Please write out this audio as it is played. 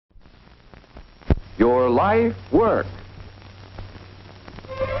your life work.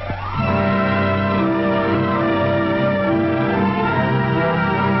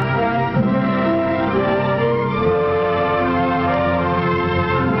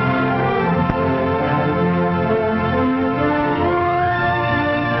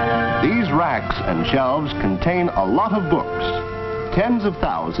 These racks and shelves contain a lot of books, tens of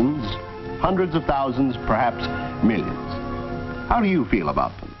thousands, hundreds of thousands, perhaps millions. How do you feel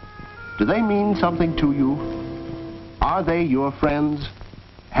about them? Do they mean something to you? Are they your friends?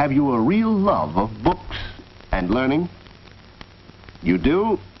 Have you a real love of books and learning? You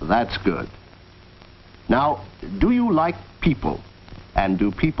do? That's good. Now, do you like people? And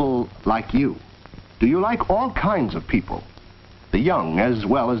do people like you? Do you like all kinds of people? The young as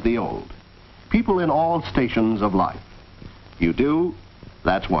well as the old. People in all stations of life. You do?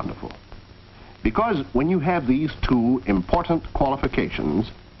 That's wonderful. Because when you have these two important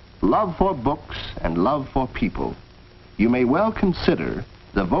qualifications, love for books and love for people, you may well consider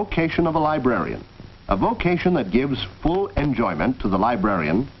the vocation of a librarian, a vocation that gives full enjoyment to the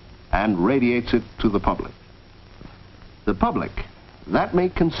librarian and radiates it to the public. The public, that may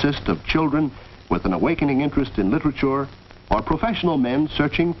consist of children with an awakening interest in literature, or professional men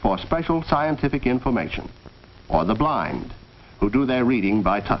searching for special scientific information, or the blind who do their reading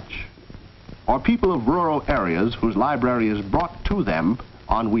by touch, or people of rural areas whose library is brought to them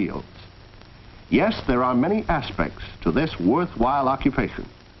on wheels. Yes, there are many aspects to this worthwhile occupation,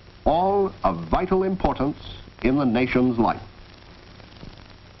 all of vital importance in the nation's life.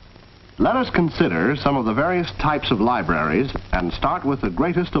 Let us consider some of the various types of libraries and start with the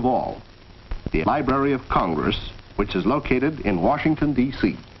greatest of all, the Library of Congress, which is located in Washington,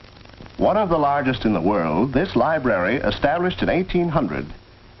 D.C. One of the largest in the world, this library, established in 1800,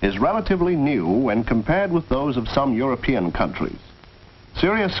 is relatively new when compared with those of some European countries.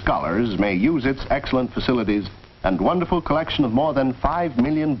 Serious scholars may use its excellent facilities and wonderful collection of more than 5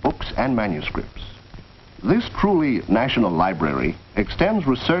 million books and manuscripts. This truly national library extends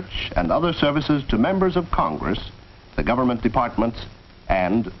research and other services to members of Congress, the government departments,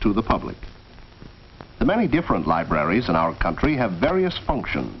 and to the public. The many different libraries in our country have various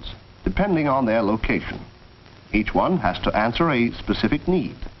functions, depending on their location. Each one has to answer a specific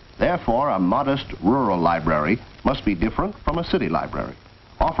need. Therefore, a modest rural library must be different from a city library,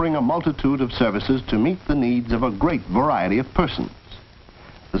 offering a multitude of services to meet the needs of a great variety of persons.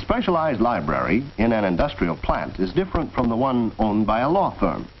 The specialized library in an industrial plant is different from the one owned by a law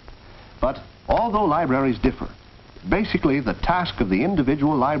firm. But although libraries differ, basically the task of the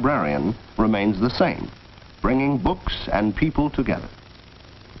individual librarian remains the same, bringing books and people together.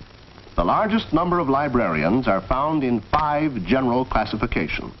 The largest number of librarians are found in 5 general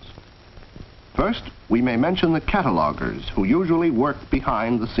classifications. First, we may mention the catalogers, who usually work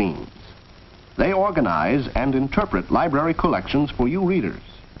behind the scenes. They organize and interpret library collections for you readers.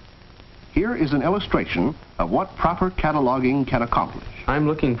 Here is an illustration of what proper cataloging can accomplish. I'm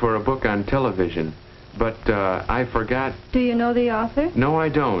looking for a book on television, but I forgot... Do you know the author? No, I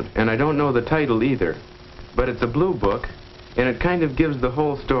don't, and I don't know the title either. But it's a blue book, and it kind of gives the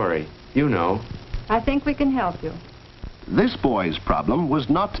whole story. You know. I think we can help you. This boy's problem was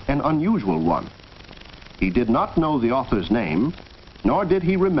not an unusual one. He did not know the author's name, nor did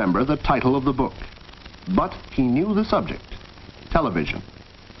he remember the title of the book. But he knew the subject, television.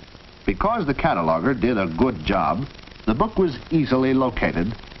 Because the cataloger did a good job, the book was easily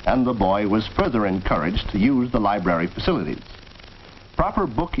located, and the boy was further encouraged to use the library facilities. Proper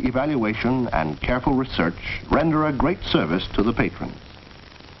book evaluation and careful research render a great service to the patrons.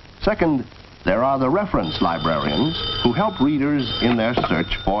 Second, there are the reference librarians who help readers in their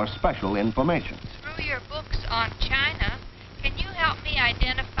search for special information. Through your books on China, can you help me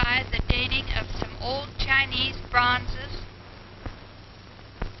identify the dating of some old Chinese bronzes?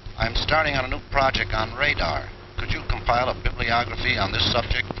 I'm starting on a new project on radar. Could you compile a bibliography on this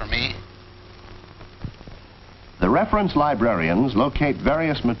subject for me? The reference librarians locate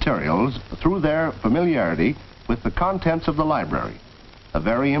various materials through their familiarity with the contents of the library, a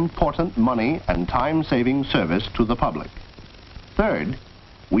very important money and time-saving service to the public. Third,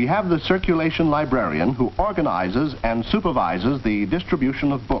 we have the circulation librarian who organizes and supervises the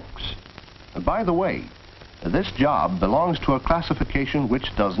distribution of books. By the way, this job belongs to a classification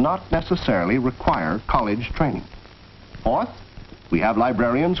which does not necessarily require college training. Fourth, we have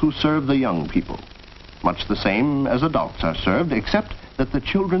librarians who serve the young people, much the same as adults are served, except that the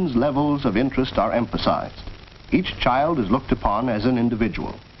children's levels of interest are emphasized. Each child is looked upon as an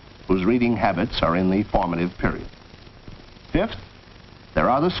individual, whose reading habits are in the formative period. Fifth, there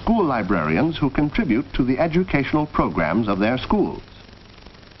are the school librarians who contribute to the educational programs of their schools.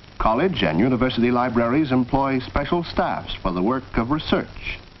 College and university libraries employ special staffs for the work of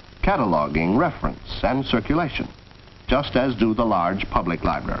research, cataloging, reference, and circulation, just as do the large public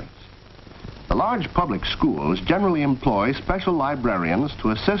libraries. The large public schools generally employ special librarians to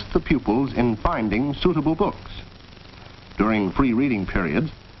assist the pupils in finding suitable books. During free reading periods,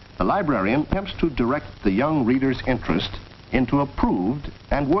 the librarian attempts to direct the young reader's interest into approved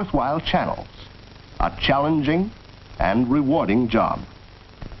and worthwhile channels, a challenging and rewarding job.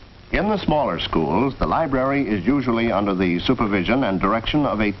 In the smaller schools, the library is usually under the supervision and direction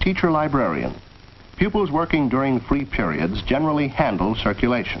of a teacher librarian. Pupils working during free periods generally handle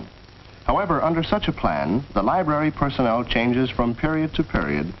circulation. However, under such a plan, the library personnel changes from period to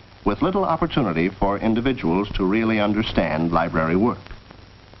period with little opportunity for individuals to really understand library work.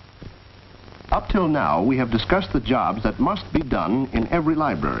 Up till now, we have discussed the jobs that must be done in every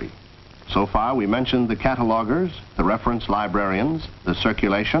library. So far, we mentioned the catalogers, the reference librarians, the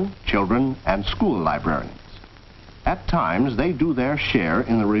circulation, children, and school librarians. At times, they do their share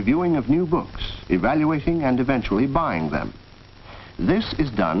in the reviewing of new books, evaluating and eventually buying them. This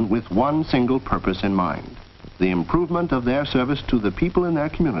is done with one single purpose in mind: the improvement of their service to the people in their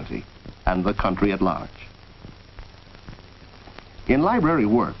community and the country at large. In library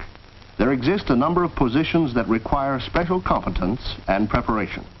work, there exist a number of positions that require special competence and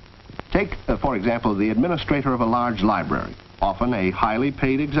preparation. Take, for example, the administrator of a large library, often a highly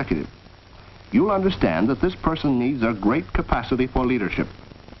paid executive. You'll understand that this person needs a great capacity for leadership,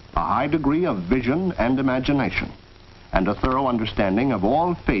 a high degree of vision and imagination, and a thorough understanding of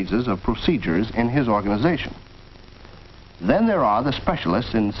all phases of procedures in his organization. Then there are the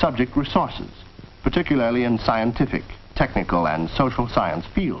specialists in subject resources, particularly in scientific, technical, and social science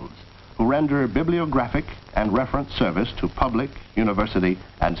fields, who render bibliographic and reference service to public, university,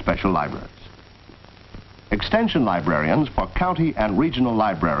 and special libraries. Extension librarians for county and regional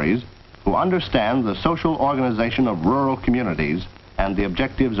libraries who understand the social organization of rural communities and the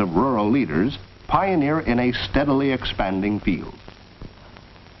objectives of rural leaders pioneer in a steadily expanding field.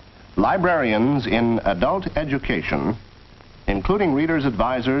 Librarians in adult education, including readers,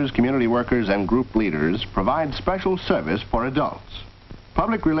 advisors, community workers, and group leaders, provide special service for adults.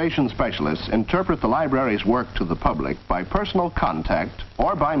 Public relations specialists interpret the library's work to the public by personal contact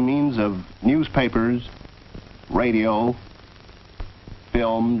or by means of newspapers, radio,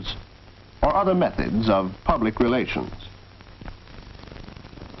 films, or other methods of public relations.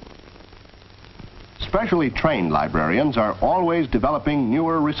 Specially trained librarians are always developing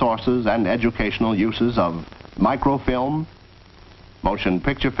newer resources and educational uses of microfilm, motion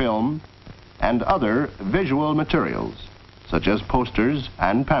picture film, and other visual materials, such as posters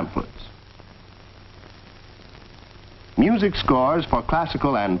and pamphlets. Music scores for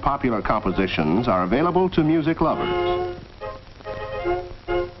classical and popular compositions are available to music lovers.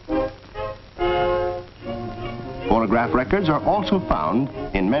 Phonograph records are also found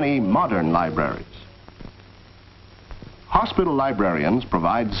in many modern libraries. Hospital librarians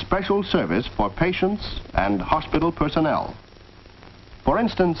provide special service for patients and hospital personnel. For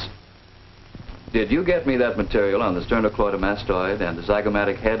instance, did you get me that material on the sternocleidomastoid and the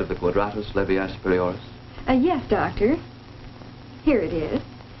zygomatic head of the quadratus levi superioris? Yes, Doctor. Here it is.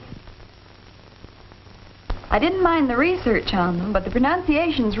 I didn't mind the research on them, but the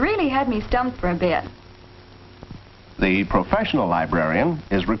pronunciations really had me stumped for a bit. The professional librarian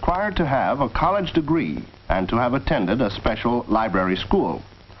is required to have a college degree and to have attended a special library school.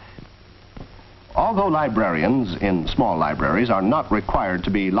 Although librarians in small libraries are not required to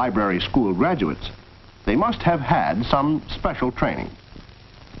be library school graduates, they must have had some special training.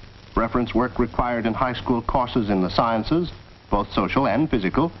 Reference work required in high school courses in the sciences, both social and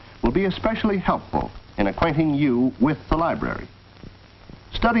physical, will be especially helpful in acquainting you with the library.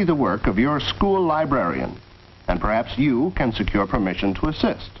 Study the work of your school librarian, and perhaps you can secure permission to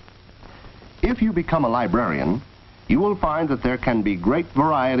assist. If you become a librarian, you will find that there can be great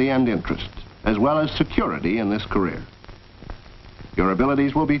variety and interest, as well as security in this career. Your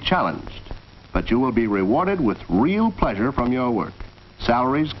abilities will be challenged, but you will be rewarded with real pleasure from your work,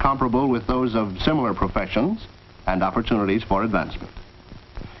 salaries comparable with those of similar professions, and opportunities for advancement.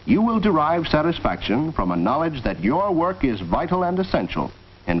 You will derive satisfaction from a knowledge that your work is vital and essential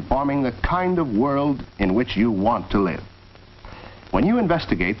in forming the kind of world in which you want to live. When you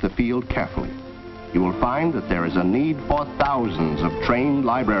investigate the field carefully, you will find that there is a need for thousands of trained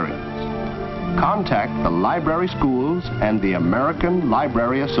librarians. Contact the library schools and the American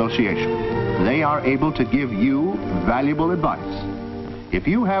Library Association. They are able to give you valuable advice. If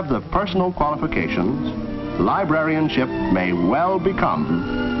you have the personal qualifications, librarianship may well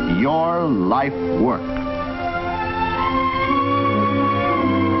become your life work.